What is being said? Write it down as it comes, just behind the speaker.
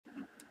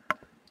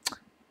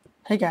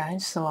Hey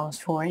guys,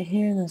 Salams4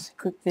 here. This is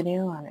a quick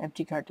video on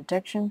empty cart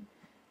detection.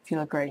 If you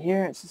look right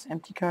here, it says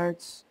empty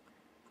carts,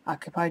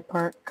 occupied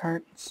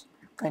carts.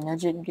 If I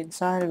nudge it and get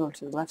inside, I go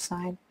to the left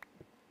side.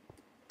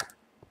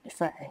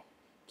 If I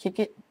kick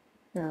it,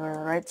 or the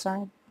right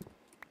side,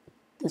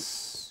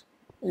 this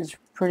is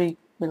pretty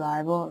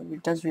reliable.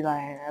 It does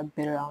rely a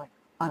bit on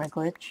a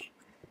glitch,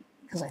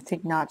 because I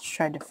think Notch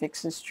tried to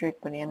fix this trick,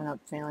 but he ended up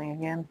failing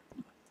again.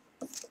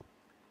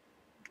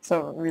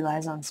 So it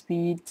relies on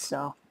speed,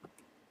 so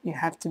there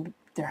has to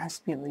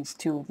be at least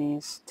two of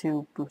these,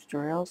 two booster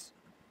rails.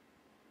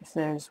 If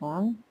there's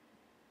one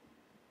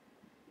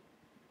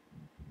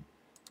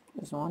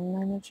and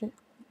I nudge it,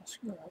 I'll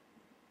screw it up.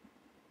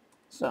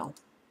 So,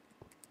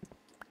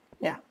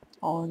 yeah,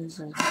 all it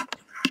is a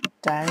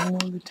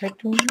diagonal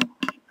detector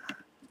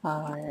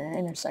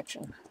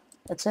intersection.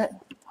 That's it.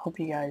 Hope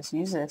you guys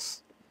use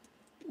this.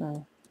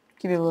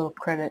 Give you a little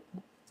credit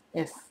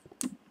if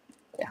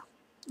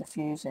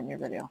you use it in your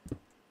video.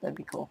 That'd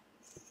be cool.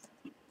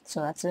 So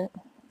that's it.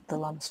 The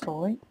Lumps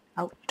Foley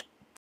out.